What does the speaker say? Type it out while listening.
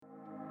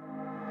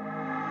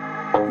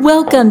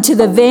Welcome to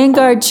the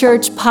Vanguard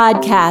Church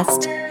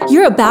podcast.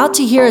 You're about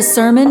to hear a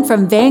sermon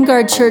from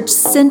Vanguard Church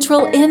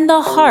Central in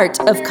the heart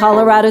of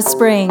Colorado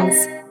Springs.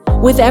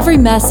 With every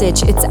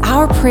message, it's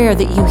our prayer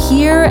that you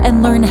hear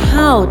and learn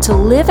how to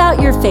live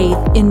out your faith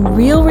in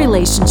real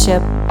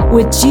relationship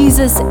with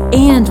Jesus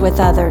and with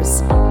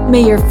others.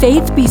 May your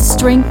faith be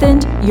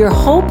strengthened, your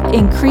hope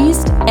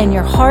increased, and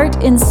your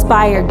heart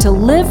inspired to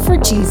live for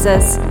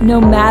Jesus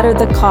no matter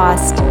the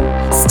cost.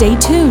 Stay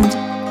tuned.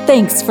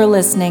 Thanks for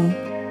listening.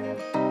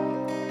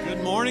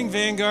 Good morning,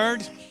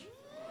 Vanguard.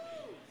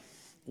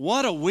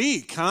 What a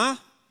week, huh?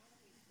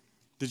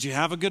 Did you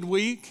have a good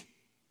week?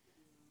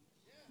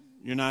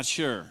 You're not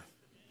sure.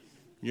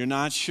 You're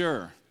not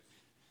sure.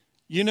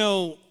 You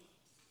know,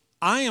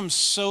 I am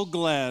so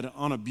glad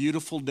on a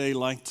beautiful day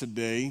like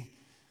today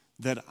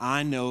that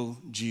I know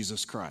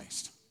Jesus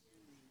Christ.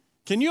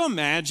 Can you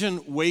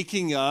imagine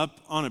waking up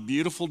on a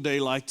beautiful day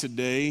like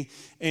today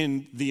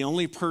and the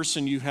only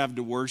person you have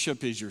to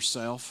worship is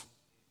yourself?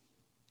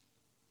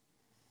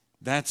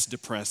 That's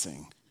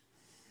depressing.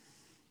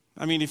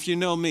 I mean, if you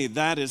know me,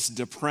 that is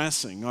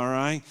depressing, all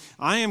right?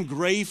 I am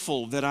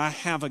grateful that I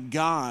have a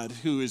God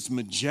who is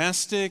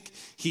majestic,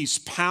 He's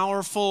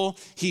powerful,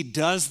 He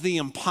does the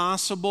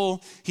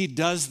impossible, He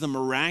does the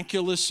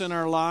miraculous in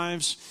our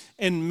lives.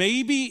 And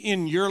maybe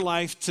in your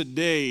life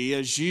today,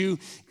 as you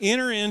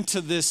enter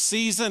into this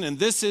season, and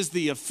this is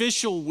the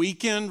official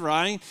weekend,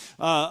 right,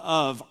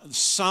 of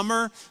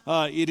summer.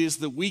 It is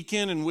the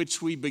weekend in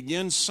which we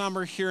begin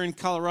summer here in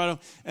Colorado.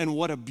 And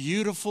what a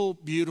beautiful,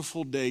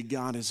 beautiful day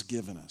God has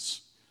given us.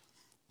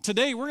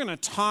 Today, we're going to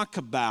talk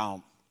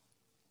about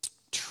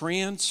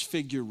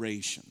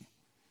transfiguration.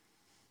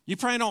 You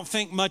probably don't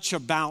think much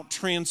about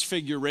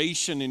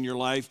transfiguration in your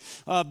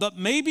life, but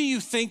maybe you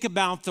think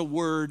about the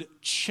word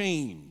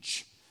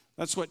change.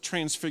 That's what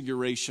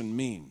transfiguration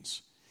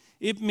means.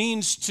 It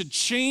means to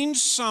change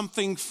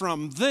something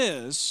from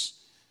this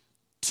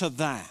to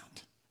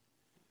that.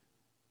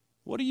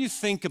 What do you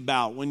think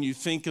about when you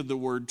think of the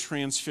word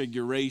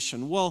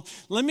transfiguration? Well,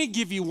 let me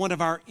give you one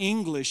of our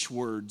English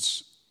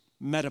words,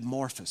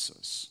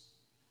 metamorphosis.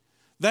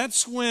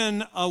 That's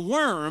when a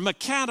worm, a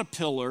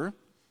caterpillar,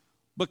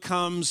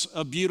 becomes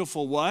a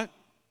beautiful what?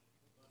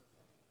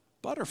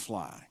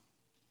 Butterfly.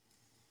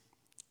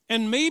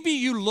 And maybe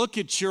you look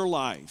at your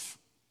life,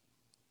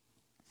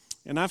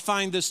 and I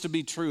find this to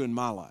be true in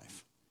my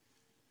life.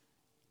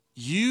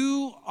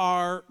 You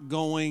are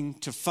going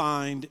to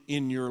find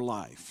in your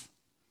life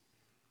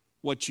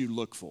what you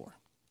look for.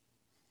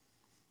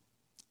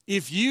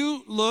 If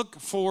you look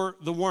for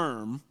the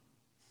worm,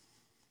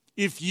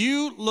 if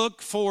you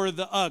look for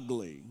the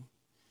ugly,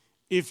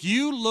 if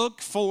you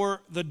look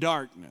for the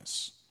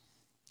darkness,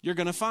 you're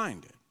going to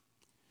find it.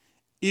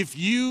 If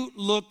you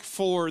look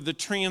for the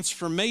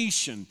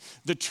transformation,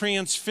 the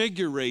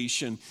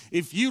transfiguration,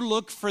 if you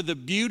look for the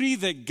beauty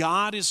that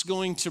God is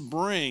going to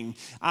bring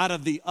out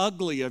of the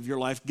ugly of your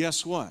life,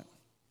 guess what?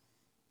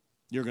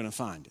 You're going to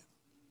find it.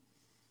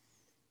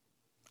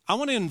 I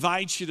want to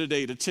invite you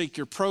today to take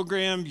your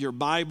program, your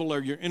Bible, or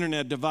your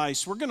internet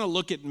device. We're going to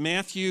look at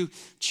Matthew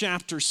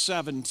chapter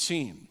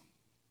 17.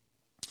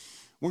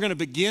 We're going to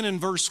begin in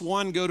verse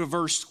 1, go to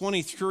verse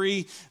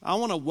 23. I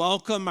want to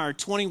welcome our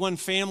 21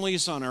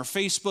 families on our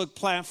Facebook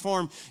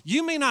platform.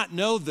 You may not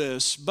know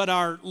this, but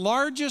our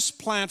largest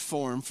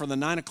platform for the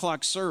 9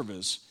 o'clock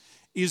service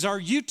is our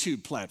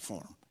YouTube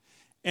platform.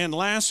 And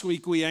last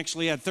week, we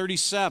actually had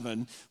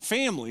 37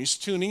 families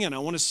tuning in. I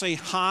want to say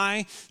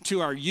hi to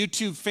our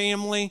YouTube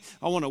family.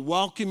 I want to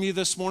welcome you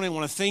this morning. I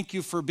want to thank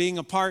you for being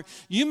a part.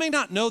 You may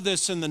not know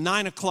this in the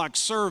 9 o'clock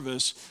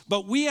service,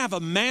 but we have a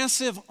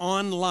massive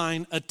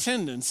online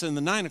attendance in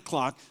the 9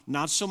 o'clock,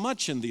 not so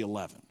much in the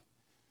 11.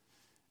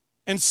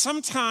 And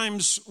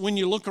sometimes when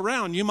you look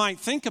around, you might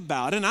think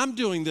about, and I'm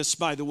doing this,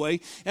 by the way,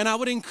 and I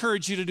would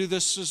encourage you to do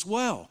this as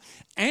well.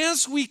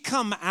 As we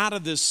come out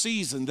of this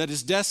season that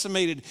has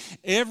decimated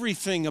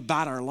everything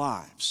about our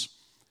lives,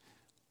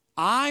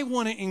 I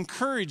want to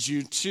encourage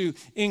you to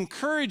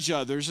encourage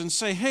others and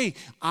say, hey,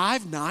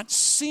 I've not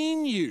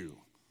seen you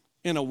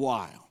in a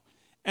while,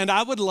 and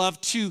I would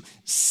love to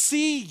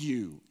see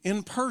you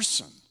in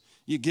person.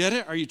 You get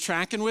it? Are you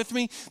tracking with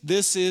me?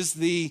 This is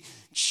the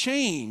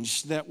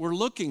change that we're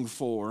looking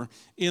for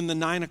in the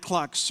 9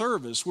 o'clock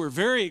service. We're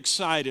very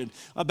excited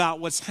about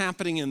what's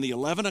happening in the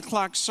 11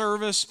 o'clock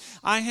service.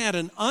 I had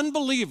an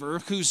unbeliever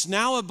who's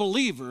now a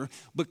believer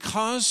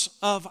because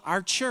of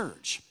our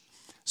church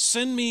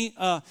send me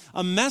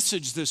a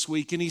message this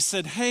week, and he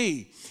said,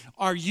 hey,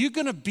 are you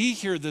going to be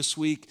here this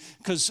week?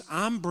 Because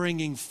I'm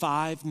bringing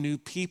 5 new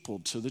people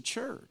to the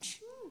church.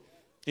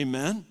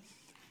 Amen.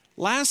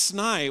 Last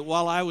night,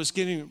 while I was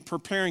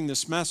preparing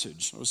this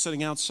message, I was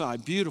sitting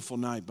outside, beautiful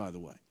night, by the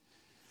way.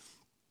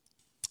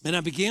 And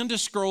I began to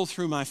scroll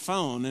through my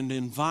phone and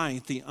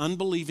invite the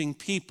unbelieving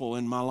people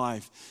in my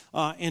life.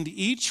 And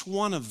each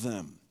one of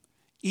them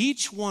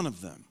is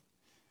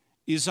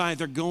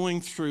either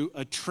going through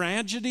a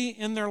tragedy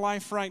in their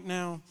life right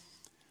now,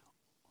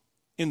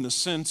 in the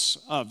sense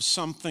of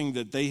something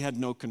that they had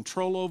no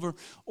control over,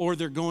 or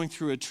they're going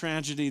through a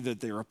tragedy that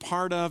they're a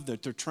part of,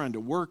 that they're trying to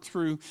work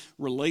through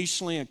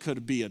relationally. It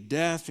could be a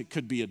death, it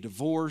could be a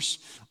divorce,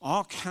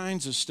 all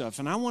kinds of stuff.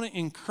 And I want to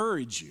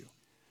encourage you,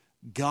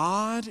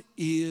 God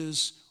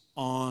is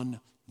on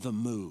the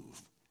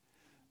move.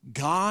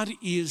 God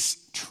is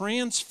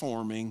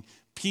transforming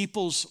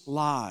people's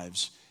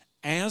lives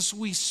as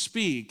we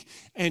speak.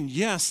 And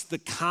yes, the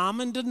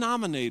common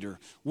denominator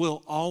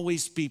will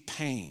always be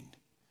pain.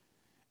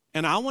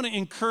 And I want to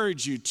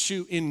encourage you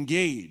to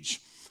engage.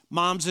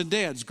 Moms and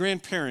dads,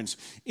 grandparents,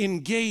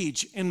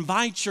 engage,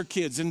 invite your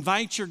kids,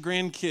 invite your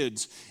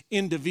grandkids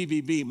into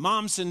VBB.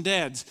 Moms and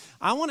dads,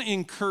 I want to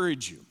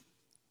encourage you.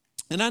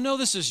 And I know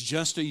this is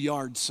just a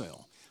yard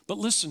sale, but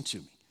listen to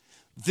me.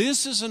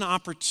 This is an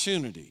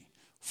opportunity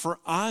for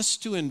us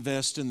to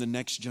invest in the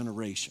next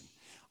generation.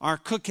 Our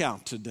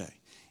cookout today.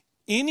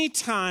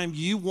 Anytime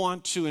you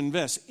want to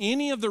invest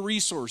any of the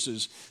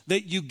resources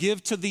that you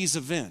give to these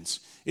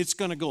events, it's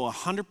going to go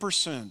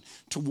 100%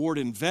 toward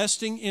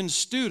investing in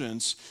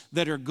students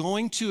that are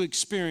going to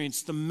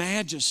experience the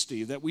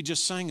majesty that we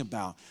just sang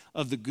about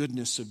of the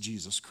goodness of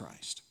Jesus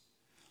Christ.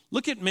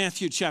 Look at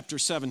Matthew chapter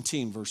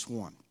 17, verse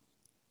 1.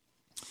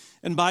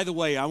 And by the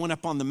way, I went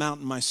up on the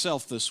mountain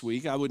myself this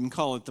week. I wouldn't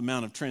call it the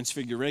Mount of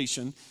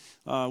Transfiguration,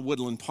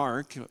 Woodland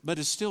Park, but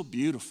it's still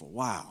beautiful.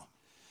 Wow.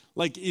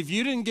 Like, if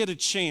you didn't get a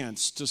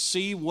chance to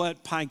see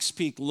what Pikes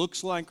Peak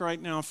looks like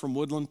right now from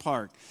Woodland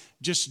Park,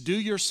 just do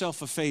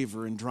yourself a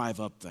favor and drive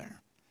up there.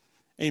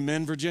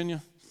 Amen,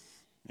 Virginia?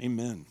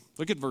 Amen.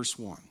 Look at verse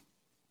 1.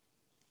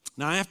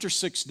 Now, after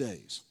 6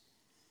 days,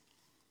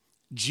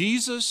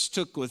 Jesus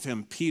took with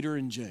him Peter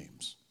and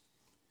James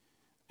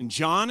and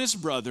John, his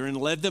brother, and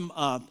led them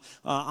up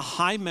a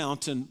high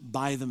mountain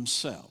by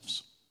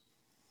themselves.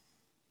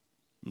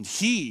 And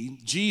he,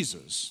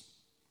 Jesus,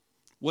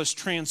 was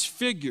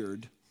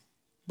transfigured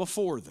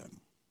before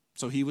them.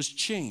 So he was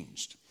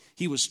changed.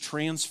 He was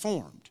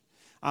transformed.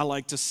 I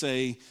like to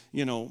say,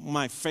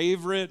 my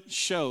favorite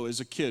show as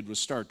a kid was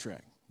Star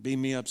Trek.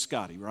 Beam me up,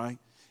 Scotty, right?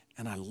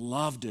 And I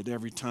loved it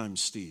every time,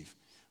 Steve,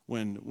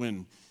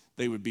 when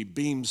they would be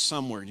beamed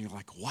somewhere and you're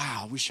like,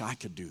 wow, I wish I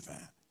could do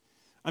that.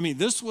 I mean,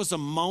 this was a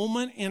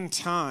moment in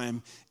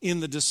time in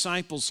the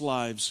disciples'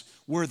 lives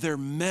where they're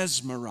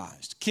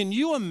mesmerized. Can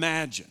you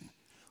imagine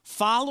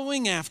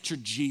following after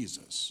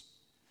Jesus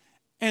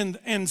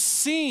and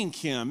seeing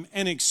him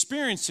and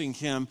experiencing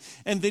him,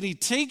 and that he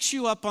takes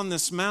you up on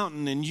this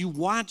mountain and you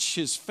watch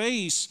his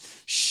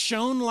face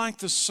shone like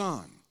the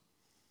sun,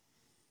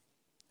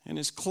 and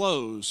his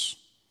clothes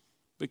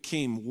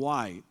became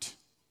white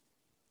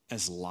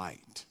as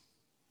light?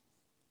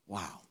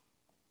 Wow.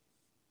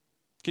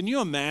 Can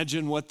you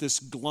imagine what this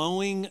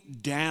glowing,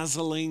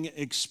 dazzling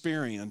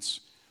experience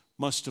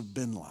must have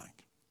been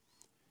like?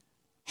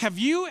 Have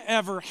you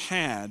ever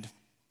had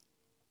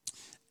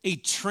a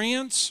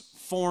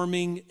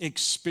transforming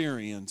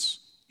experience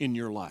in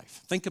your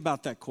life? Think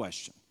about that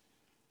question.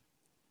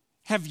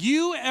 Have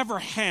you ever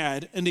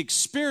had an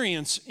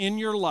experience in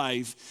your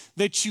life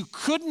that you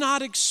could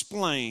not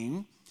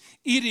explain?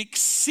 It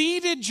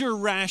exceeded your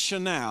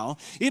rationale.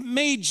 It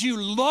made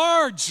you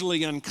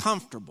largely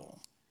uncomfortable.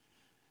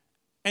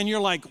 And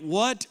you're like,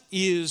 what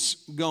is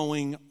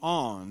going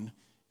on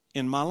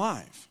in my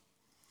life?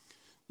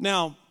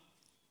 Now,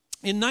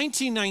 in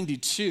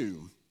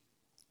 1992,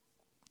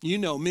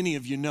 many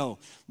of you know,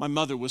 my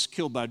mother was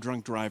killed by a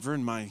drunk driver,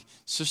 and my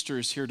sister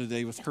is here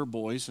today with her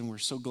boys, and we're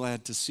so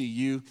glad to see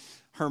you,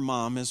 her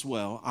mom as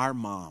well. Our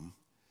mom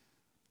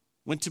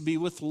went to be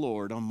with the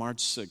Lord on March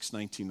 6,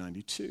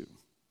 1992.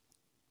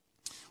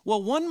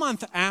 Well, 1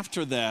 month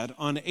after that,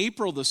 on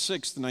April the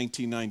 6th,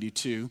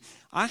 1992,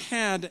 I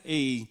had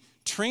a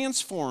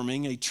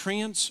transfiguring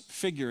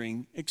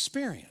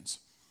experience.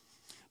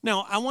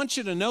 Now, I want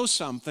you to know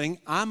something.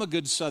 I'm a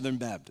good Southern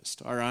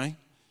Baptist, all right?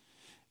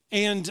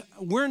 And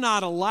we're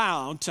not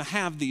allowed to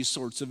have these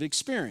sorts of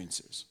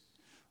experiences.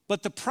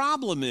 But the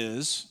problem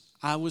is,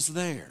 I was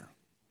there.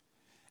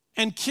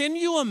 And can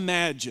you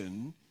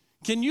imagine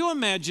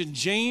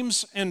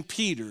James and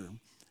Peter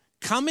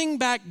coming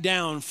back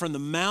down from the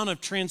Mount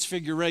of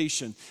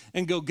Transfiguration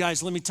and go,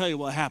 guys, let me tell you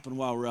what happened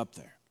while we're up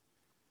there.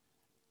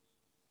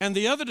 And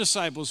the other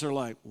disciples are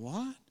like,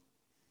 what?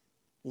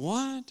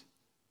 What?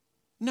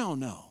 No.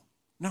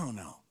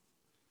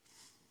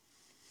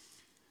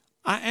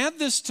 I add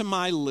this to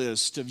my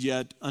list of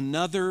yet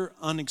another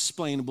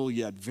unexplainable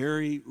yet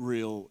very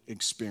real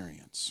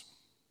experience.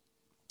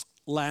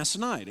 Last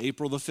night,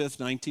 April the 5th,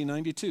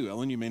 1992.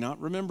 Ellen, you may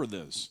not remember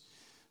this.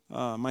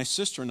 My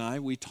sister and I,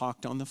 we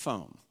talked on the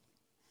phone.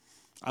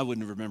 I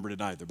wouldn't have remembered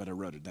it either, but I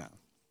wrote it down.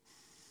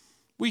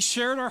 We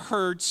shared our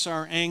hurts,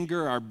 our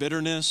anger, our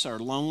bitterness, our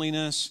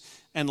loneliness,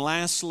 and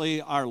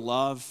lastly, our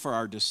love for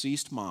our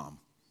deceased mom.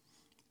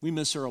 We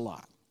miss her a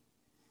lot.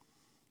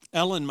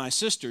 Ellen, my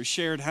sister,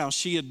 shared how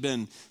she had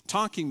been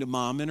talking to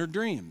mom in her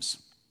dreams.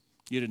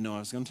 You didn't know I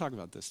was going to talk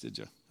about this, did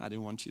you? I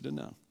didn't want you to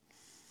know.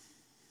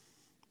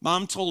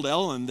 Mom told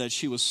Ellen that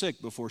she was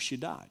sick before she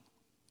died.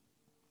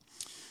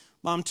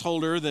 Mom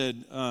told her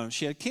that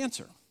she had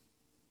cancer.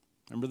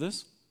 Remember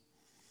this?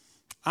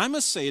 I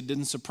must say it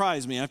didn't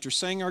surprise me. After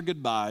saying our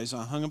goodbyes,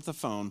 I hung up the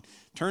phone,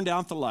 turned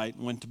out the light,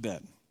 and went to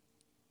bed.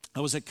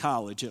 I was at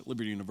college at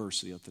Liberty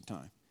University at the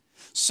time.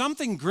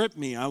 Something gripped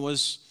me. It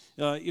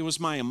was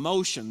my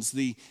emotions.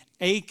 The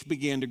ache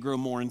began to grow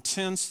more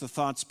intense. The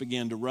thoughts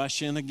began to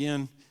rush in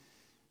again.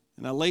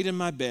 And I laid in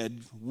my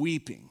bed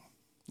weeping.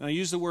 Now, I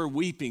use the word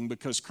weeping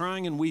because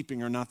crying and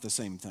weeping are not the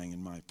same thing,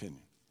 in my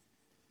opinion.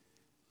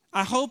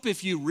 I hope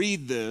if you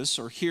read this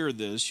or hear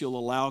this, you'll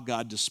allow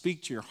God to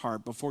speak to your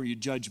heart before you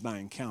judge my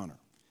encounter.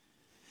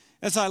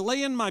 As I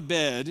lay in my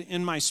bed,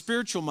 in my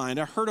spiritual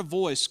mind, I heard a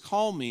voice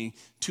call me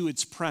to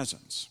its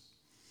presence.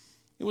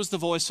 It was the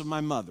voice of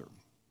my mother.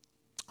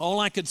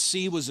 All I could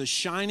see was a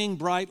shining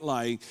bright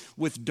light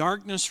with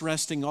darkness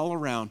resting all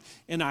around,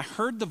 and I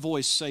heard the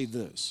voice say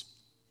this,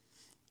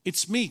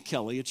 "It's me,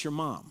 Kelly, it's your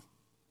mom.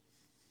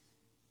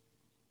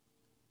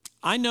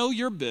 I know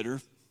you're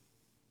bitter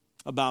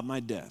about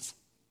my death,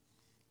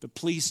 but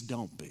please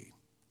don't be.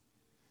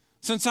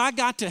 Since I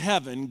got to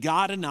heaven,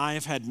 God and I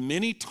have had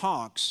many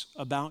talks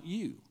about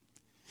you.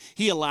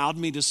 He allowed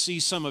me to see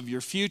some of your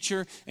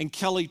future, and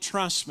Kelly,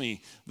 trust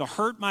me, the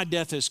hurt my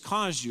death has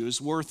caused you is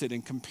worth it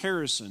in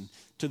comparison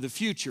to the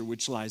future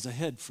which lies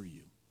ahead for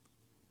you.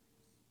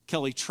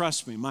 Kelly,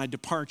 trust me, my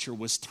departure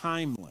was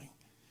timely.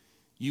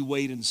 You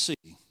wait and see.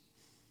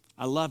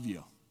 I love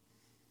you.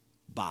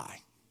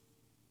 Bye."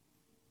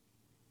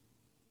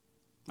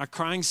 My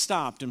crying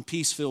stopped and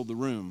peace filled the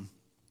room.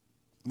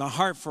 My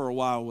heart for a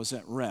while was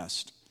at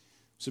rest. It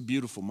was a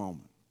beautiful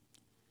moment.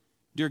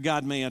 Dear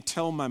God, may I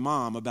tell my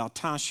mom about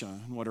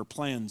Tasha and what her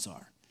plans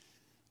are.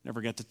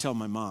 Never got to tell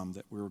my mom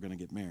that we were going to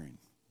get married.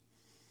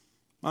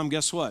 Mom,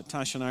 guess what?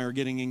 Tasha and I are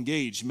getting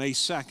engaged May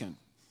 2nd.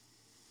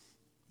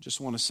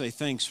 Just want to say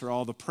thanks for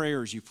all the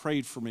prayers you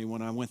prayed for me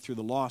when I went through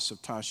the loss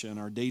of Tasha and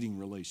our dating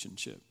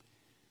relationship.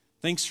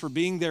 Thanks for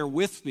being there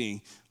with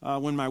me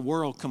when my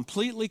world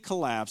completely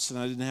collapsed and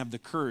I didn't have the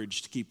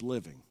courage to keep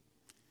living.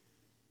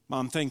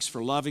 Mom, thanks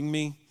for loving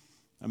me.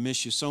 I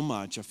miss you so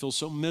much. I feel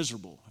so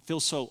miserable. I feel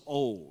so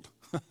old.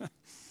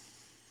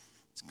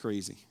 It's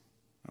crazy.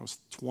 I was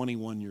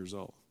 21 years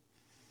old.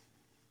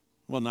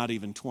 Well, not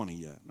even 20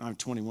 yet. I'm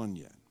 21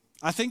 yet.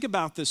 I think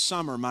about this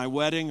summer, my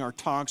wedding, our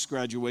talks,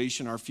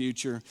 graduation, our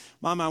future.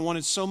 Mom, I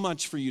wanted so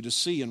much for you to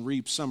see and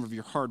reap some of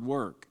your hard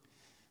work.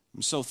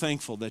 I'm so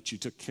thankful that you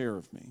took care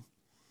of me.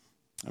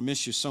 I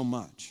miss you so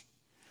much.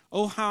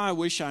 Oh, how I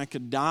wish I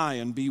could die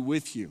and be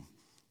with you.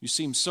 You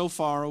seem so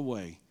far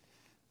away.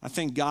 I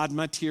thank God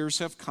my tears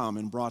have come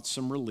and brought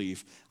some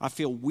relief. I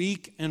feel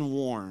weak and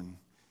worn.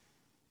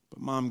 But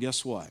Mom,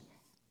 guess what?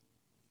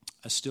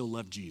 I still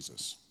love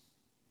Jesus.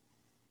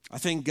 I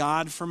thank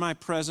God for my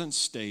present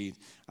state.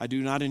 I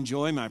do not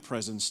enjoy my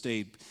present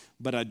state,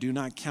 but I do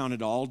count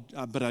it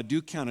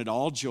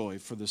all joy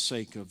for the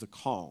sake of the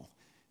call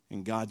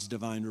and God's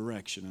divine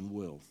direction and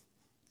will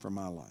for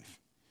my life.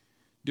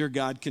 Dear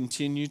God,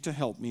 continue to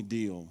help me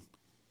deal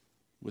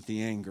with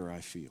the anger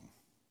I feel.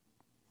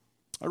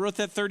 I wrote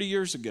that 30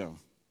 years ago.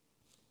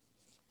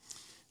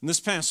 And this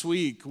past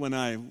week, when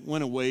I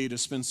went away to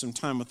spend some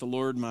time with the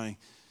Lord, my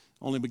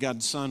only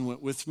begotten son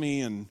went with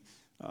me, and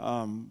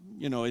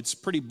it's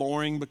pretty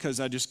boring because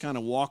I just kind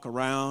of walk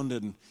around.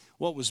 And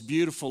what was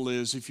beautiful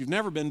is, if you've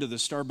never been to the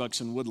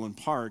Starbucks in Woodland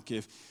Park,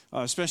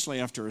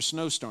 especially after a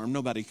snowstorm,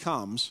 nobody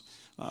comes,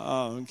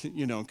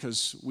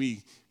 because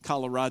we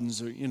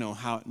Coloradans know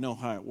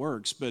how it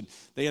works. But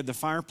they had the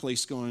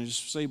fireplace going, and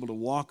just was able to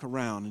walk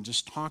around and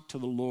just talk to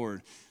the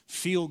Lord,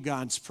 feel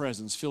God's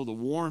presence, feel the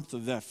warmth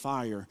of that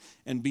fire,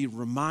 and be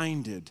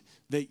reminded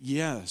that,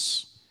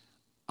 yes,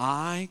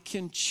 I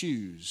can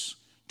choose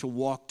to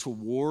walk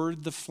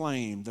toward the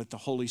flame that the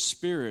Holy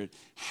Spirit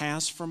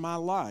has for my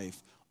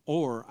life,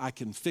 or I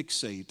can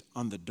fixate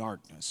on the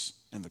darkness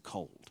and the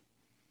cold.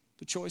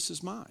 The choice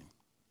is mine.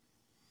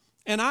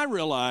 And I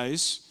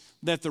realize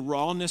that the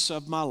rawness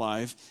of my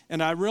life,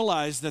 and I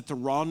realize that the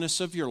rawness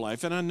of your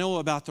life, and I know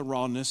about the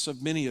rawness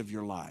of many of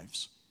your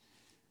lives,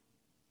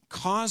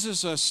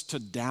 causes us to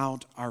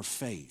doubt our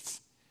faith,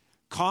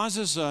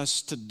 causes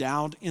us to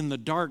doubt in the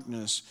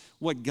darkness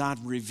what God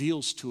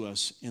reveals to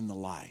us in the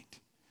light.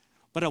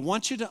 But I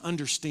want you to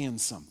understand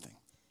something.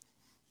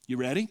 You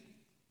ready?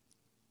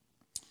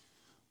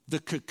 The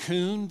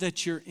cocoon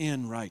that you're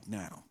in right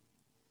now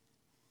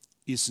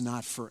is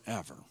not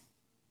forever.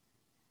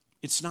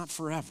 It's not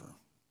forever.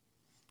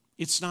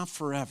 It's not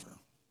forever.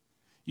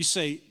 You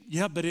say,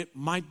 yeah, but it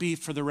might be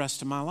for the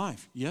rest of my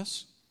life.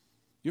 Yes,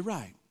 you're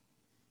right.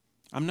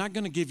 I'm not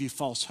going to give you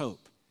false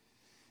hope.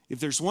 If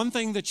there's one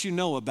thing that you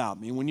know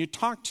about me, when you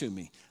talk to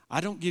me,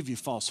 I don't give you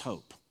false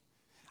hope.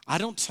 I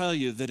don't tell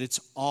you that it's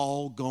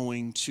all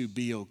going to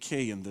be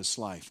okay in this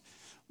life,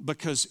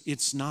 because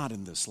it's not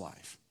in this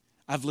life.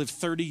 I've lived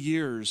 30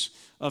 years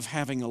of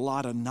having a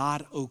lot of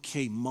not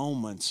okay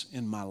moments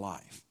in my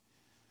life.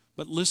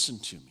 But listen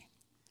to me.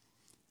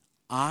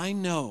 I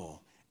know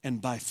and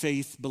by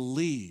faith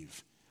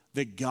believe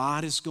that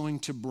God is going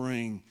to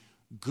bring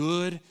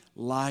good,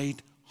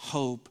 light,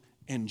 hope,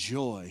 and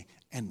joy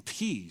and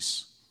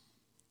peace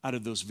out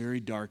of those very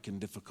dark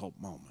and difficult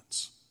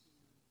moments.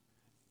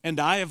 And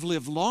I have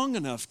lived long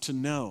enough to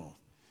know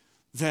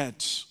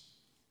that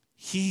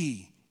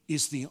he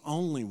is the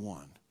only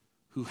one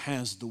who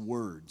has the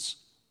words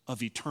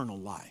of eternal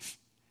life.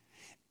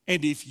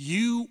 And if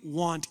you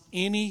want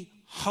any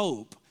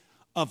hope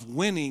of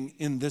winning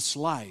in this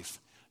life,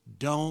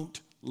 don't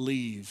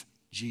leave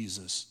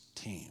Jesus'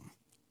 team,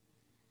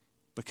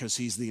 because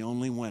he's the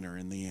only winner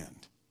in the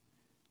end.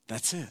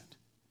 That's it.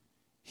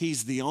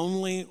 He's the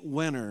only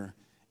winner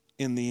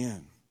in the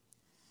end.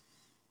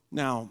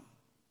 Now,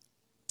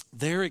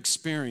 their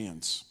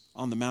experience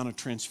on the Mount of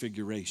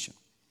Transfiguration,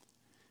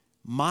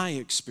 my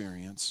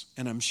experience,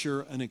 and I'm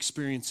sure an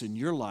experience in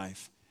your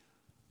life,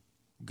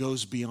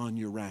 goes beyond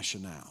your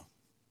rationale.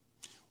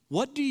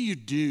 What do you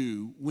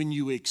do when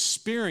you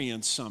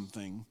experience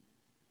something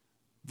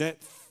that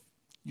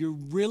you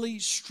really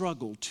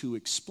struggle to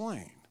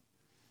explain?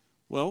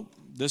 Well,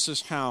 this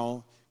is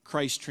how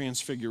Christ's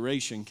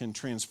transfiguration can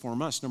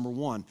transform us. Number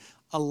one,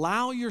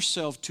 allow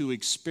yourself to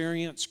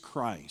experience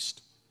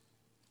Christ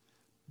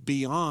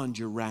beyond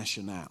your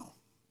rationale.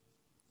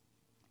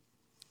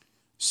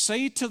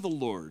 Say to the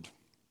Lord,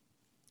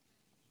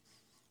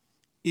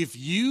 if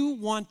you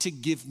want to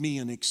give me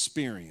an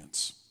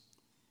experience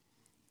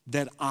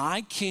that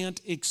I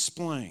can't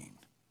explain,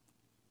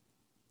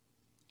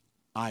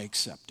 I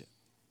accept it.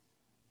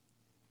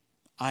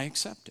 I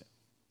accept it.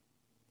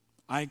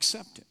 I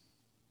accept it.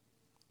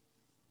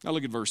 Now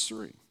look at verse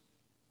 3.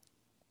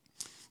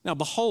 Now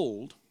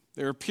behold,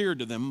 there appeared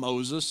to them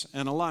Moses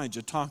and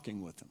Elijah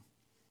talking with them.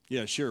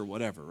 Yeah, sure,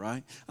 whatever,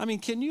 right? I mean,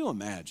 can you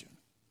imagine?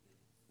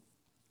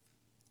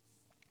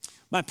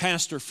 My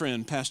pastor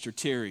friend, Pastor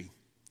Terry,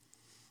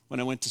 when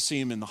I went to see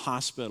him in the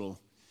hospital,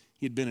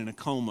 he'd been in a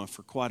coma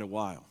for quite a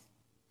while.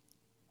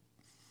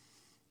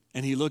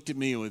 And he looked at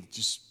me with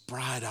just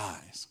bright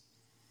eyes.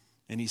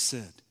 And he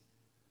said,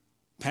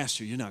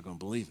 Pastor, you're not going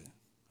to believe it.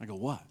 I go,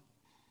 what?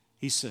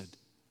 He said,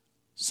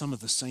 some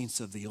of the saints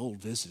of the old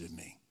visited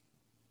me.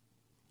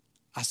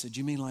 I said,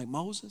 you mean like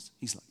Moses?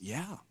 He's like,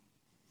 yeah.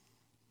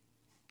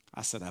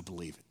 I said, I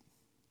believe it.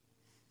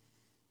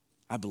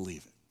 I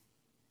believe it.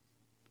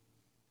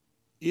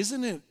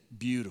 Isn't it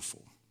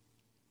beautiful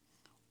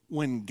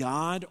when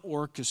God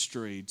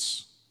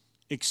orchestrates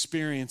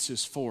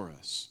experiences for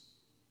us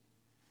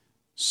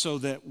so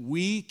that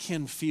we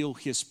can feel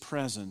his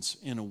presence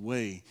in a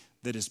way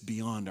that is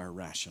beyond our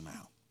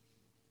rationale,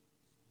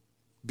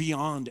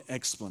 beyond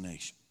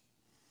explanation?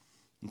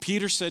 And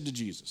Peter said to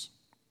Jesus,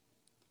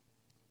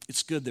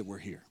 it's good that we're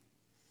here.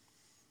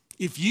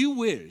 If you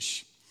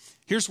wish,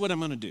 here's what I'm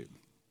going to do.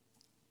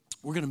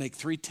 We're going to make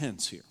 3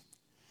 tents here.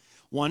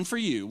 One for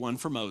you, one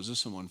for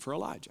Moses, and one for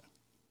Elijah.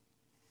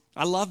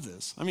 I love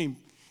this. I mean,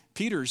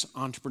 Peter's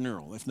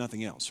entrepreneurial, if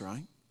nothing else,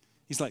 right?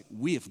 He's like,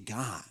 we have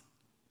got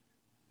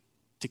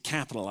to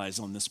capitalize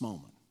on this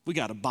moment. We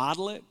got to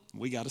bottle it.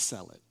 We got to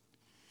sell it,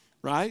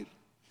 right?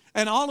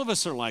 And all of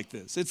us are like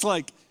this. It's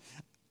like,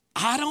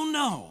 I don't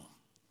know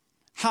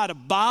how to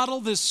bottle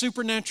this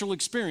supernatural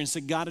experience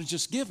that God has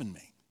just given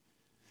me.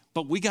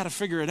 But we got to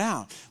figure it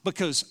out,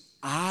 because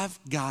I've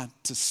got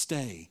to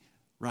stay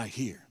right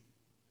here.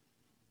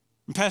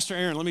 And Pastor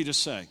Aaron, let me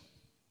just say,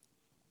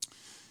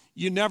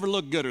 you never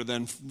look gooder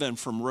than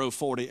from row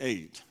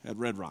 48 at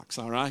Red Rocks,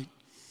 all right?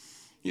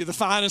 You're the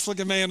finest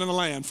looking man in the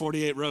land,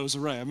 48 rows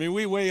away. I mean,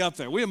 we way up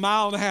there. We're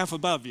 1.5 miles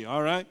above you,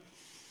 all right?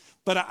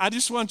 But I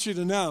just want you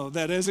to know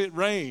that as it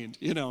rained,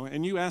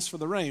 and you asked for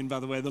the rain, by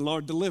the way, the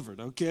Lord delivered,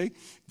 okay?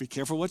 Be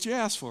careful what you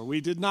ask for.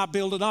 We did not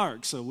build an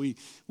ark, so we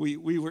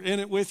were in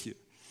it with you.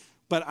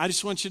 But I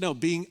just want you to know,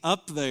 being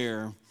up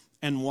there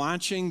and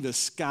watching the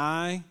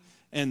sky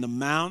and the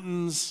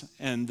mountains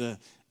and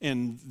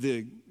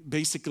the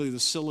basically the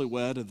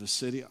silhouette of the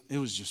city, it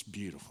was just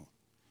beautiful.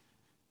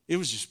 It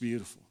was just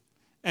beautiful.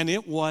 And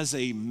it was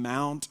a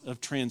Mount of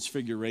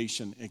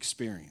Transfiguration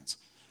experience.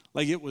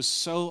 Like, it was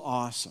so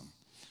awesome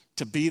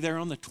to be there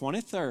on the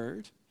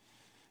 23rd,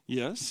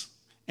 yes,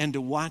 and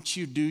to watch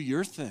you do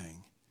your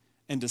thing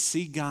and to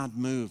see God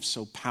move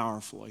so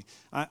powerfully.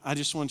 I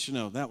just want you to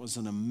know that was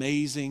an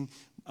amazing,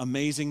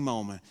 amazing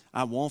moment.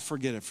 I won't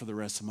forget it for the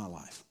rest of my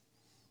life.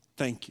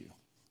 Thank you.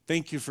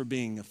 Thank you for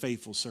being a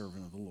faithful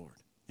servant of the Lord.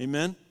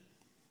 Amen?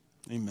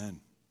 Amen.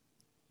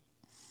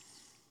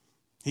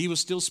 He was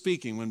still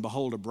speaking when,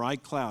 behold, a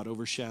bright cloud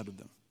overshadowed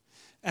them.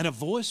 And a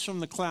voice from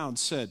the cloud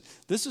said,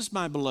 this is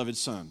my beloved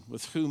Son,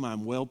 with whom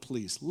I'm well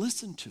pleased.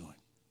 Listen to him.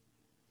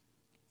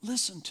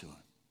 Listen to him.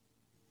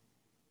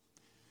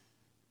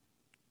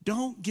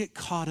 Don't get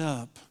caught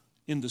up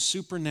in the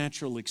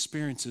supernatural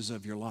experiences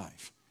of your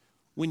life.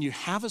 When you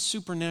have a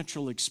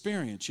supernatural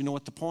experience, you know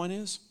what the point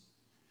is?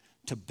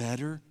 To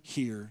better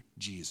hear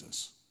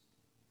Jesus.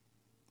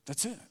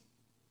 That's it.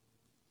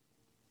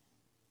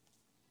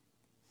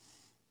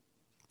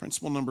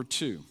 Principle number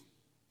 2.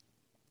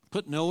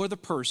 Put no other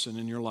person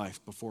in your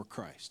life before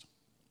Christ.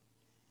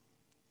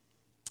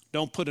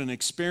 Don't put an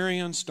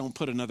experience, don't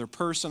put another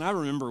person. I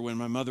remember when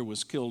my mother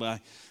was killed,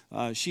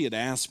 she had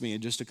asked me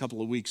just a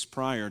couple of weeks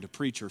prior to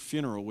preach her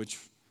funeral, which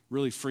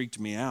really freaked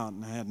me out,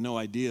 and I had no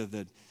idea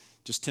that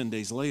just 10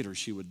 days later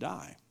she would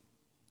die.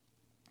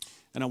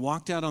 And I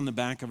walked out on the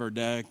back of our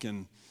deck,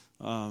 and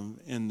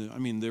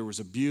there was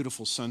a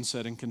beautiful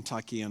sunset in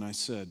Kentucky, and I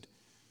said,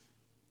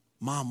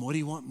 Mom, what do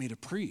you want me to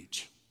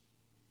preach?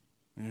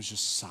 And it was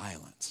just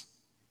silence.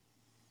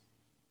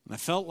 And I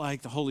felt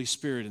like the Holy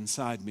Spirit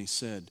inside me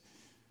said,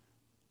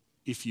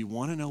 if you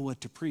want to know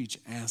what to preach,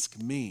 ask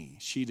me.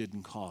 She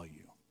didn't call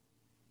you.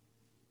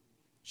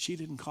 She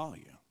didn't call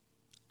you.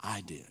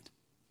 I did.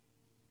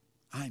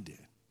 I did.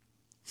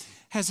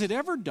 Has it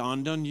ever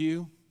dawned on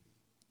you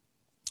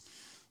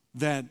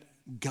that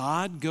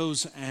God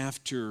goes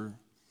after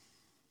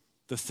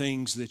the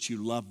things that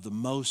you love the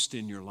most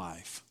in your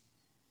life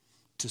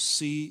to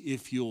see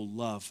if you'll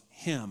love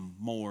Him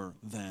more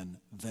than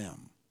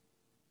them?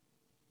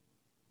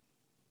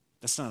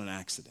 That's not an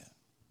accident.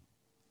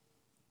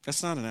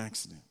 That's not an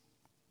accident.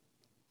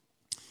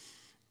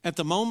 At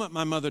the moment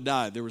my mother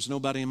died, there was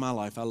nobody in my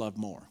life I loved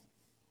more.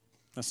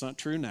 That's not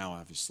true now,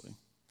 obviously.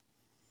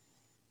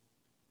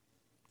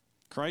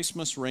 Christ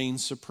must reign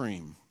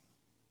supreme.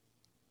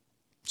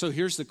 So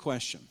here's the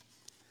question.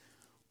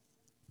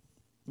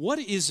 What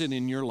is it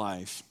in your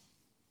life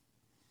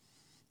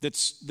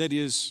that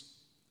is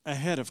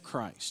ahead of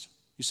Christ?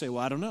 You say,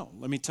 well, I don't know.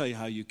 Let me tell you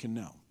how you can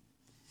know.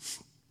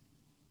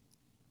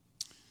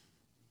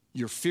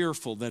 You're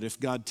fearful that if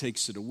God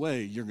takes it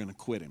away, you're going to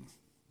quit Him.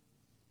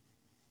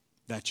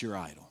 That's your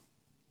idol.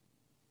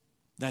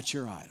 That's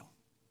your idol.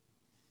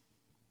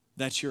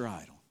 That's your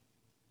idol.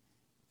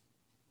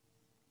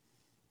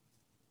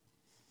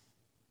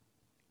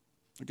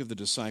 Look at the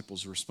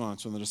disciples'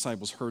 response. When the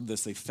disciples heard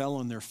this, they fell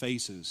on their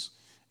faces,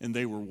 and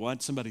they were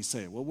what? Somebody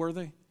say it. What were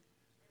they?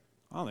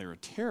 Oh, they were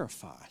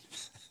terrified.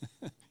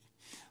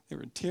 They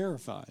were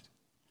terrified.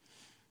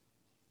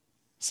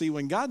 See,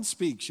 when God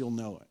speaks, you'll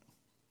know it.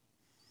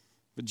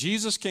 But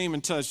Jesus came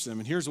and touched them,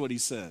 and here's what He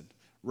said.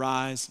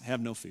 Rise, have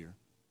no fear.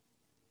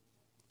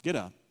 Get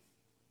up.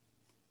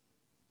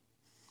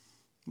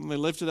 When they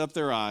lifted up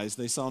their eyes,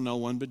 they saw no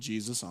one but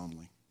Jesus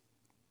only.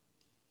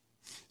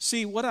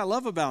 See, what I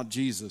love about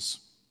Jesus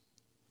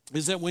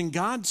is that when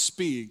God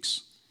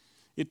speaks,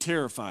 it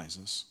terrifies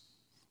us.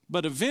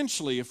 But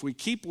eventually, if we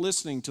keep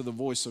listening to the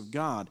voice of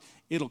God,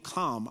 it'll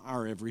calm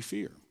our every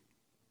fear.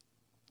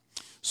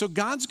 So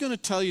God's going to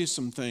tell you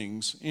some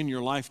things in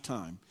your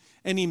lifetime,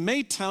 and He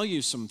may tell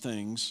you some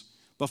things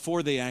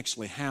before they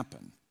actually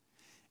happen.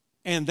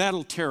 And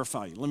that'll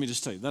terrify you. Let me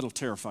just tell you, that'll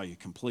terrify you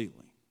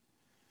completely.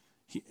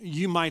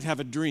 You might have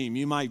a dream.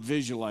 You might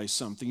visualize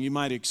something. You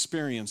might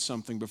experience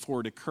something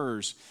before it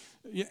occurs.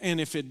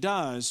 And if it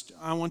does,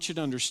 I want you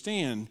to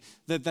understand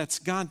that that's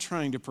God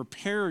trying to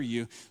prepare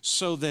you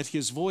so that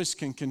His voice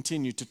can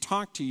continue to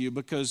talk to you,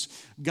 because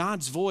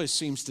God's voice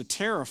seems to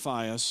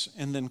terrify us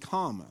and then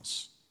calm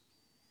us.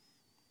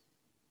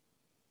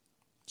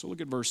 So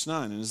look at verse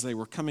 9. And as they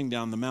were coming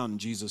down the mountain,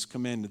 Jesus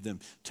commanded them,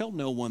 tell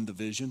no one the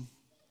vision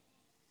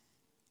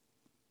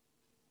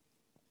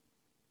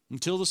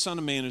until the Son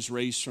of Man is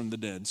raised from the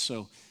dead.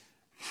 So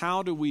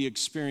how do we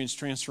experience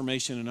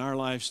transformation in our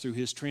lives through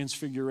His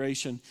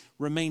transfiguration?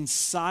 Remain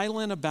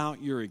silent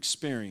about your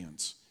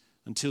experience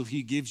until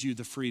He gives you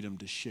the freedom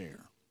to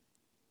share.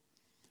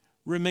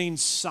 Remain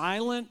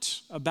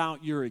silent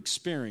about your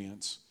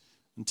experience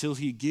until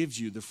He gives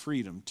you the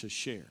freedom to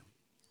share.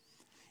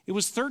 It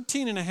was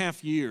 13 and a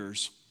half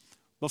years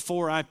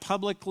before I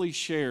publicly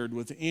shared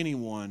with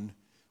anyone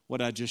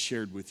what I just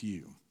shared with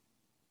you.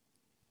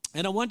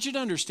 And I want you to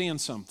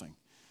understand something.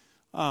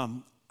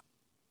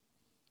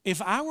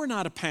 If I were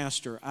not a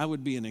pastor, I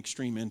would be an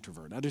extreme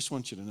introvert. I just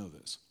want you to know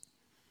this.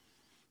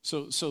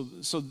 So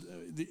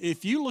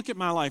if you look at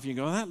my life and you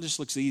go, oh, that just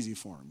looks easy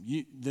for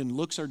him, then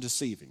looks are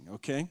deceiving,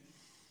 okay?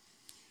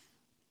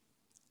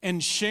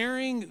 And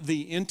sharing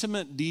the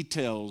intimate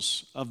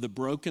details of the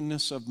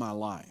brokenness of my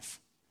life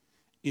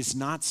is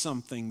not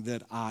something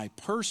that I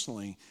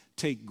personally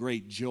take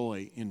great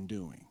joy in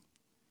doing.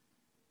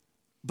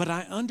 But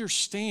I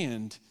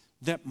understand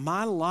that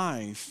my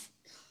life,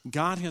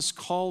 God has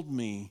called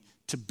me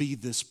to be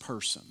this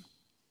person.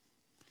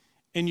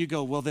 And you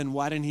go, well, then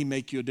why didn't He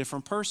make you a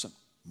different person?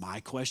 My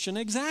question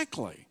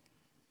exactly.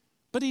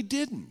 But He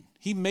didn't.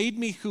 He made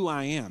me who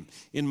I am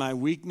in my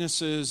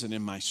weaknesses and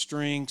in my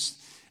strengths.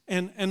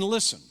 And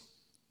listen,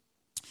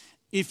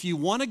 if you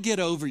want to get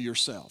over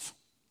yourself,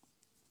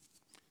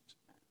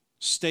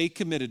 stay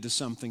committed to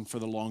something for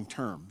the long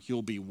term.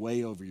 You'll be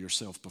way over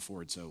yourself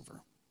before it's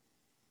over.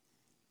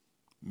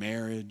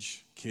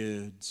 Marriage,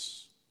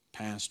 kids,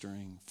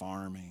 pastoring,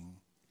 farming,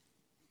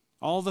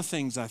 all the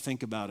things I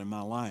think about in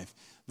my life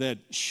that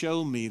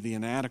show me the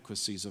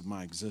inadequacies of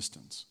my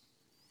existence.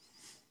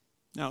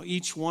 Now,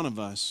 each one of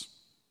us,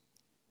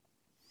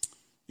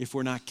 if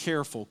we're not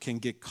careful, can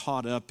get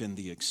caught up in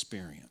the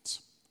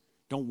experience.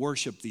 Don't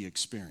worship the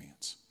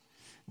experience.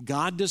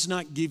 God does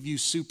not give you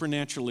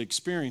supernatural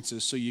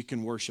experiences so you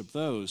can worship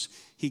those.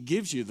 He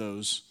gives you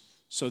those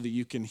so that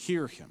you can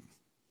hear Him.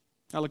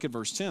 Now look at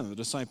verse 10. The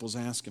disciples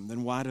ask Him,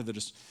 then why do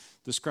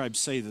the scribes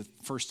say that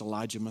first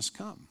Elijah must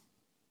come?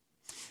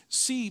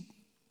 See,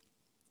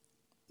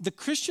 the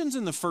Christians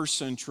in the first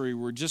century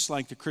were just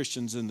like the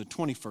Christians in the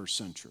 21st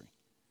century.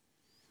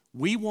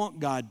 We want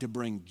God to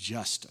bring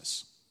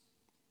justice.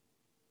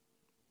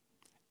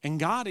 And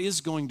God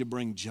is going to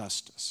bring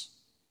justice.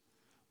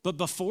 But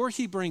before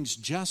he brings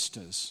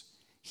justice,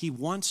 he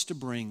wants to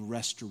bring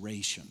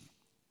restoration.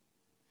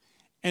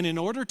 And in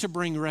order to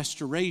bring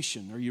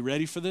restoration, are you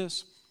ready for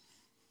this?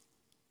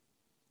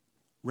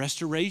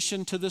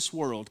 Restoration to this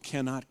world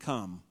cannot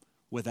come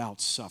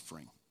without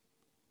suffering.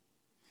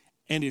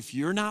 And if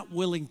you're not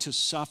willing to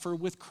suffer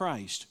with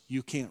Christ,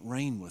 you can't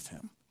reign with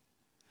him.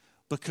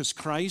 Because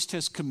Christ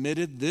has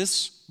committed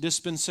this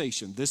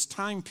dispensation, this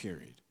time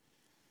period,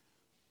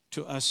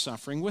 to us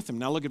suffering with him.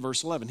 Now look at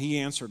verse 11. He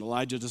answered,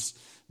 Elijah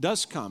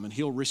does come and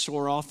he'll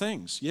restore all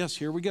things. Yes,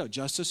 here we go.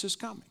 Justice is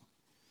coming.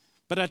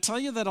 But I tell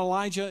you that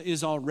Elijah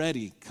is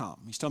already come.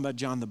 He's talking about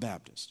John the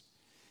Baptist.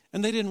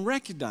 And they didn't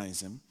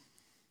recognize him,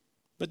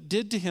 but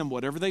did to him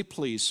whatever they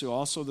pleased. So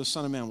also the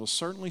Son of Man will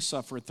certainly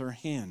suffer at their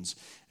hands.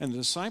 And the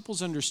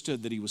disciples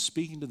understood that he was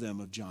speaking to them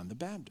of John the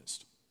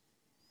Baptist.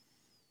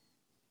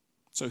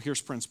 So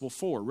here's principle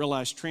 4.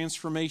 Realize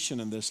transformation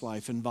in this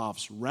life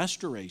involves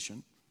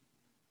restoration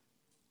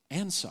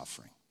and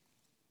suffering.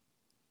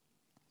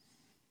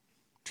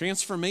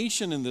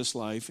 Transformation in this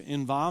life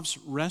involves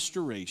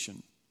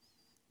restoration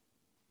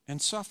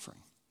and suffering.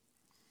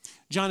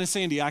 John and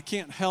Sandy, I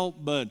can't help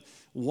but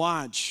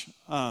watch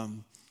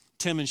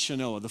Tim and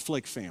Shanoa, the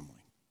Flick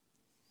family.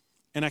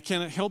 And I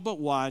can't help but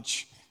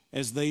watch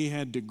as they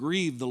had to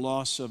grieve the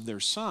loss of their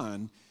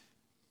son,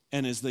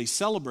 and as they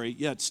celebrate,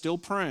 yet still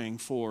praying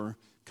for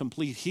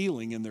complete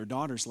healing in their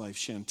daughter's life,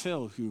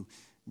 Chantel, who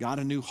got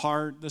a new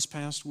heart this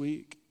past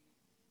week.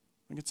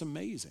 I think it's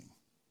amazing.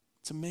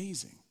 It's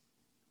amazing.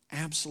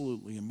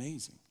 Absolutely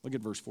amazing. Look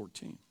at verse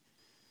 14.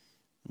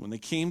 When they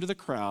came to the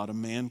crowd, a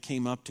man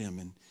came up to him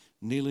and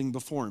kneeling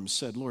before him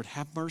said, Lord,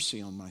 have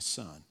mercy on my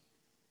son.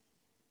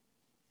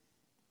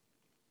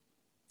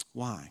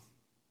 Why?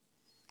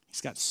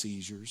 He's got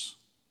seizures.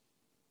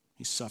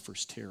 He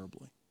suffers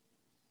terribly.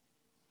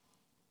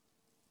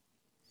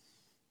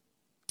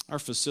 Our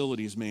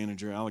facilities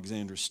manager,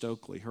 Alexandra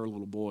Stokely, her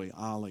little boy,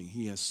 Ollie,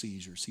 he has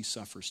seizures. He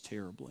suffers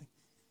terribly.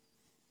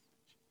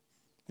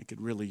 They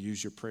could really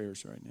use your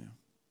prayers right now.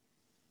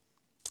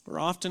 Or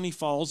often he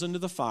falls into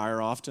the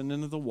fire, often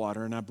into the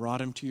water, and I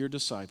brought him to your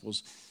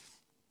disciples.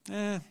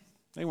 They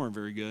weren't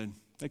very good.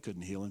 They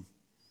couldn't heal him.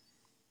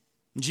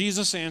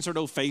 Jesus answered,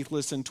 O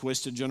faithless and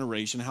twisted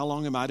generation, how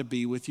long am I to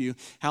be with you?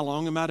 How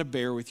long am I to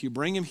bear with you?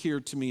 Bring him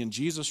here to me. And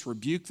Jesus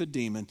rebuked the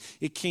demon.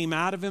 It came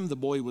out of him. The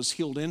boy was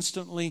healed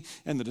instantly.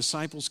 And the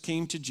disciples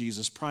came to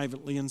Jesus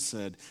privately and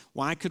said,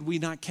 why could we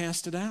not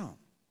cast it out?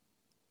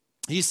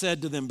 He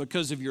said to them,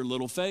 because of your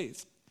little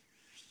faith.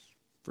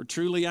 For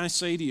truly I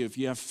say to you, if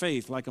you have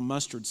faith like a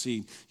mustard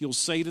seed, you'll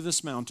say to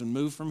this mountain,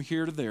 move from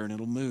here to there, and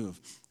it'll move,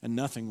 and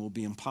nothing will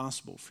be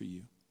impossible for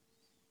you.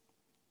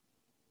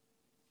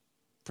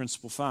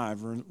 Principle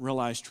 5,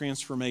 realize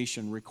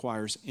transformation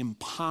requires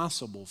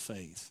impossible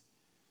faith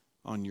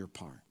on your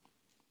part.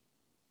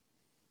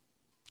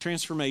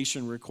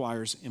 Transformation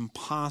requires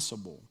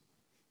impossible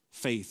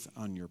faith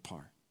on your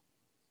part.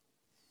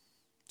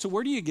 So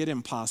where do you get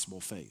impossible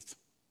faith?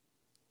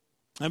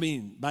 I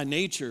mean, by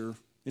nature,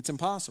 it's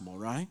impossible,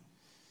 right?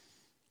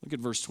 Look at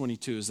verse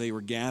 22. As they were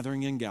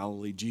gathering in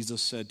Galilee,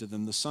 Jesus said to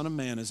them, the Son of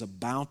Man is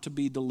about to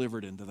be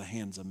delivered into the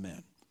hands of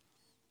men.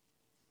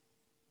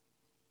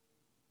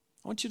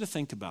 I want you to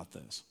think about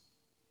this.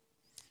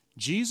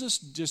 Jesus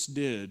just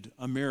did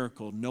a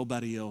miracle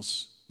nobody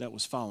else that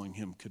was following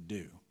him could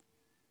do.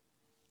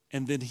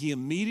 And then he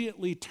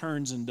immediately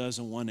turns and does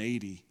a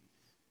 180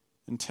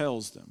 and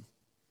tells them,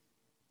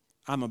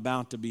 I'm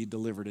about to be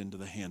delivered into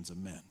the hands of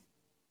men.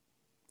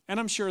 And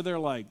I'm sure they're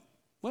like,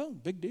 well,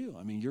 big deal.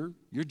 I mean,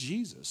 you're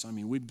Jesus. I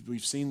mean,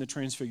 we've seen the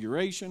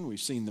transfiguration. We've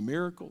seen the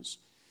miracles.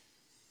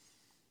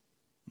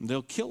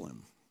 They'll kill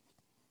him.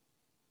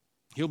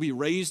 He'll be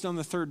raised on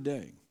the third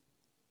day.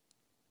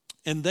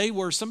 And they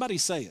were, somebody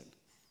say it.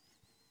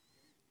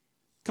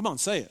 Come on,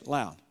 say it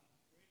loud.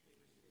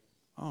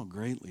 Oh,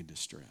 greatly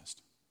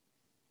distressed.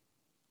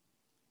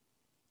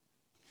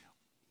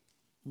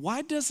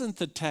 Why doesn't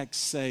the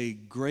text say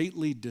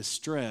greatly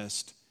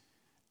distressed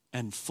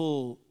and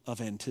full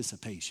of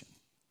anticipation?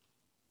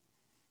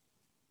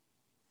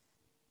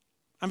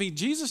 I mean,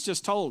 Jesus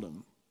just told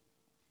them,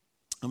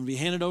 I'm going to be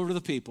handed over to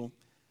the people.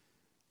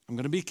 I'm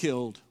going to be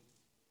killed.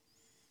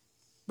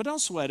 But don't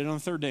sweat it. On the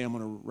third day, I'm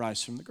going to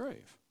rise from the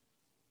grave.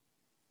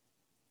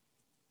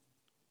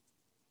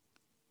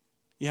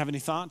 You have any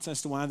thoughts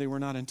as to why they were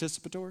not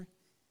anticipatory?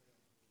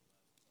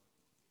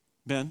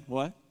 Ben,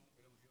 what?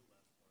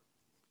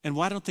 And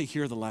why don't they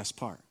hear the last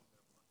part?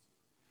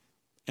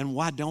 And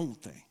why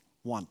don't they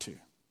want to?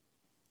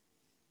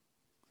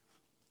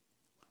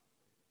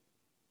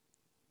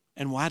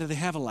 And why do they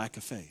have a lack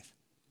of faith?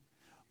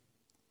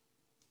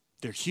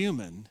 They're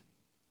human,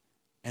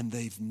 and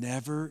they've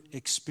never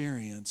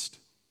experienced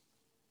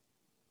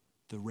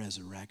the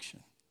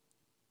resurrection.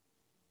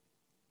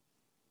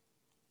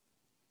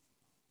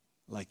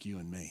 Like you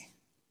and me.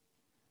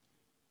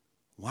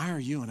 Why are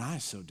you and I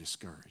so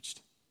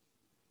discouraged?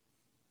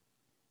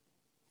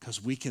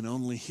 Because we can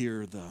only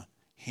hear the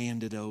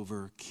handed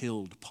over,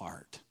 killed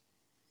part.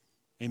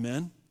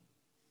 Amen?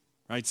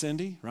 Right,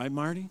 Cindy? Right,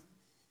 Marty?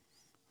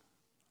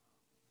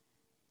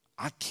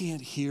 I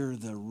can't hear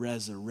the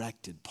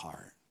resurrected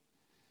part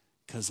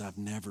because I've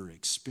never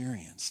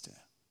experienced it.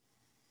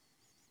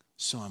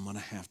 So I'm going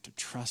to have to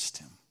trust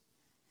him.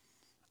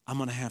 I'm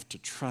going to have to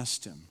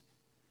trust him.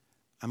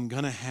 I'm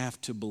going to have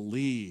to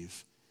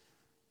believe.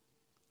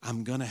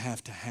 I'm going to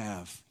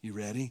have, you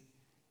ready?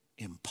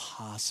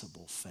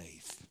 Impossible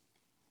faith.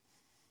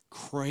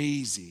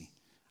 Crazy.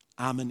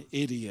 I'm an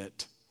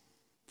idiot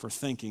for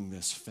thinking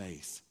this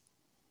faith.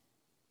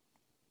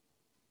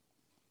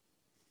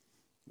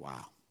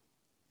 Wow.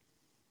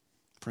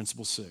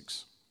 Principle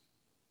 6.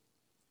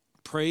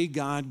 Pray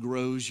God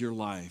grows your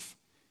life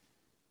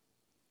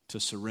to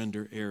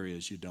surrender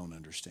areas you don't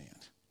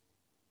understand.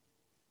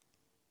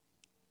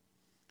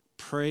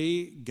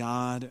 Pray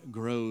God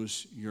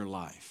grows your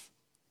life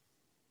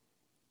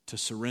to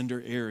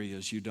surrender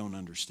areas you don't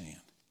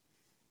understand.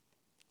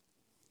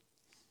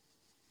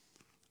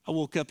 I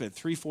woke up at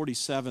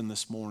 3:47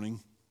 this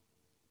morning,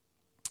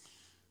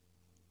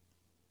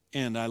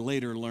 and I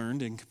later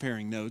learned in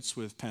comparing notes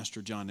with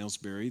Pastor John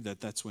Ellsbury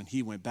that that's when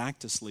he went back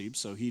to sleep,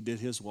 so he did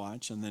his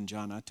watch, and then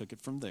John and I took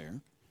it from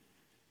there.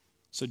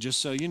 So just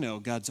so you know,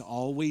 God's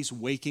always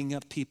waking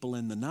up people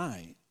in the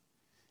night,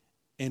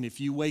 and if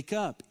you wake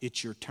up,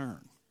 it's your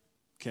turn,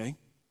 okay?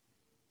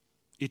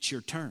 It's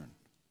your turn.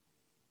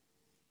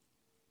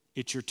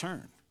 It's your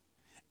turn.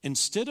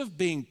 Instead of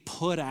being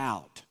put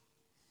out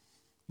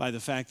by the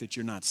fact that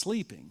you're not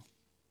sleeping,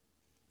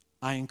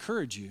 I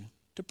encourage you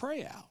to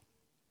pray out.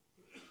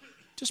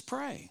 Just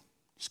pray.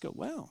 Just go,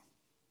 well,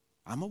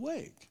 I'm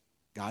awake.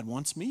 God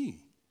wants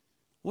me.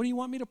 What do you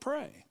want me to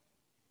pray?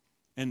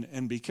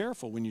 And be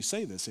careful when you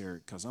say this,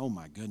 Eric, because, oh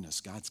my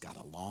goodness, God's got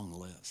a long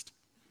list.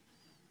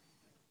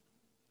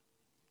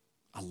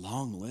 A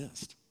long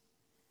list.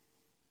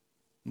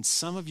 And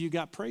some of you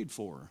got prayed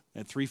for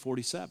at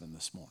 3:47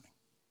 this morning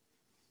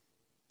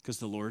because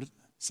the Lord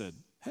said,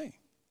 hey,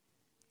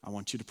 I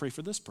want you to pray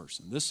for this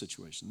person, this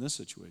situation, this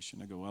situation.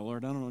 I go, well,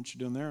 Lord, I don't know what you're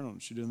doing there. I don't know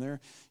what you're doing there.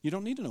 You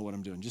don't need to know what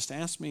I'm doing. Just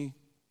ask me,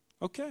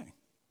 okay.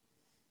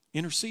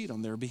 Intercede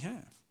on their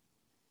behalf.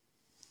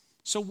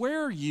 So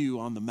where are you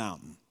on the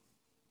mountain?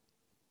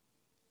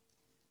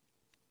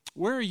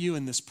 Where are you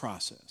in this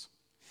process?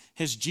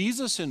 Has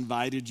Jesus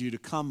invited you to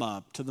come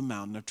up to the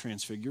Mountain of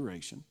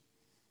Transfiguration?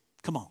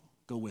 Come on,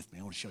 go with me.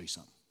 I want to show you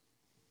something.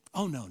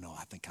 Oh, no,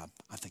 I think I'm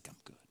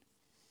good.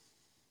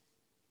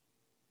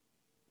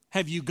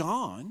 Have you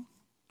gone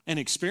and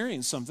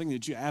experienced something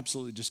that you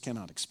absolutely just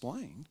cannot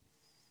explain?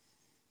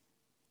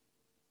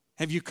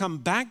 Have you come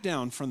back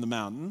down from the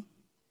mountain?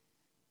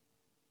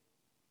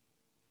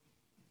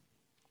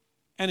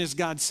 And is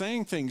God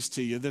saying things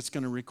to you that's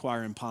going to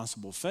require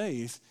impossible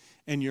faith,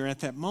 and you're at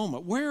that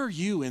moment? Where are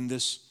you in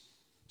this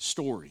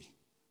story?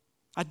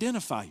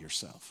 Identify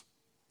yourself.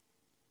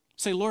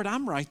 Say, Lord,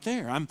 I'm right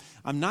there. I'm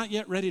not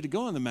yet ready to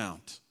go on the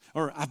mount.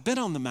 Or I've been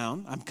on the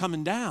mount. I'm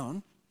coming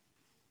down.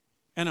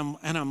 And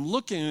I'm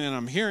looking and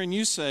I'm hearing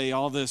you say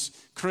all this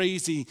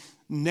crazy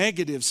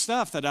negative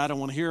stuff that I don't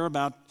want to hear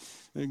about.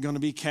 They're going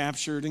to be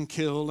captured and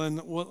killed.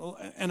 And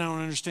I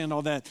don't understand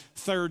all that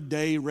third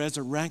day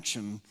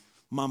resurrection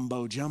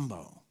mumbo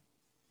jumbo.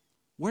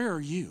 Where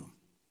are you?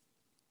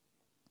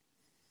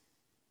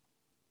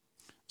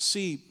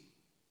 See,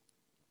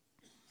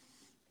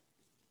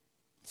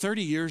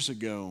 30 years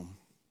ago,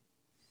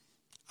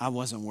 I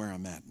wasn't where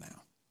I'm at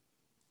now.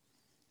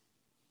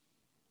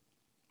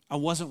 I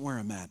wasn't where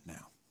I'm at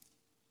now.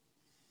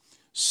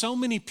 So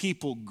many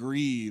people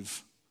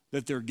grieve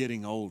that they're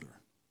getting older.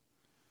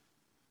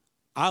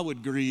 I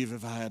would grieve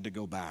if I had to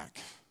go back.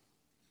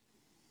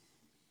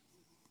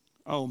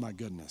 Oh my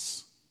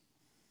goodness.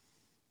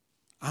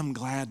 I'm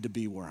glad to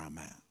be where I'm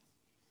at.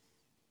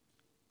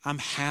 I'm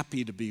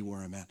happy to be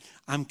where I'm at.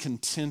 I'm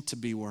content to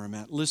be where I'm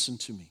at. Listen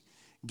to me.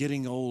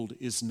 Getting old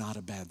is not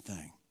a bad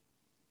thing.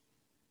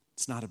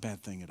 It's not a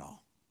bad thing at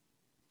all.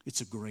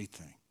 It's a great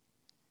thing.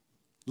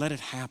 Let it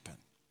happen.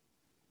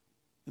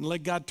 And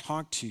let God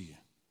talk to you.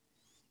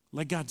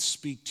 Let God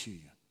speak to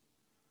you.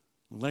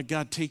 Let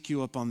God take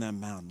you up on that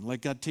mountain.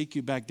 Let God take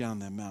you back down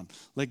that mountain.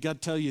 Let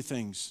God tell you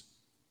things.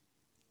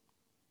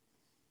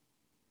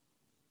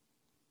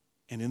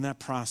 And in that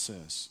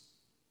process,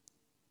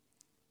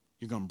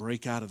 you're going to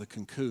break out of the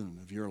cocoon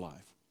of your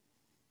life.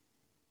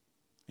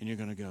 And you're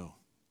going to go,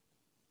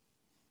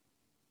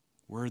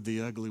 where'd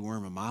the ugly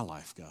worm of my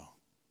life go?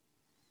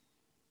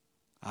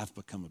 I've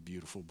become a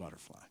beautiful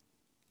butterfly.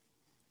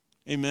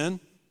 Amen?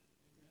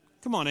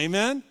 Come on,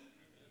 amen?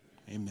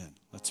 Amen.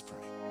 Let's pray.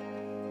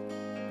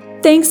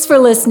 Thanks for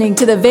listening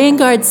to the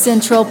Vanguard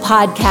Central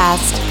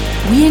podcast.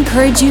 We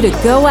encourage you to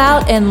go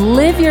out and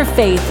live your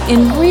faith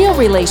in real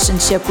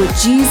relationship with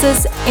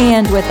Jesus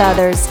and with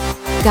others.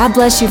 God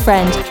bless you,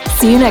 friend.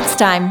 See you next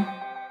time.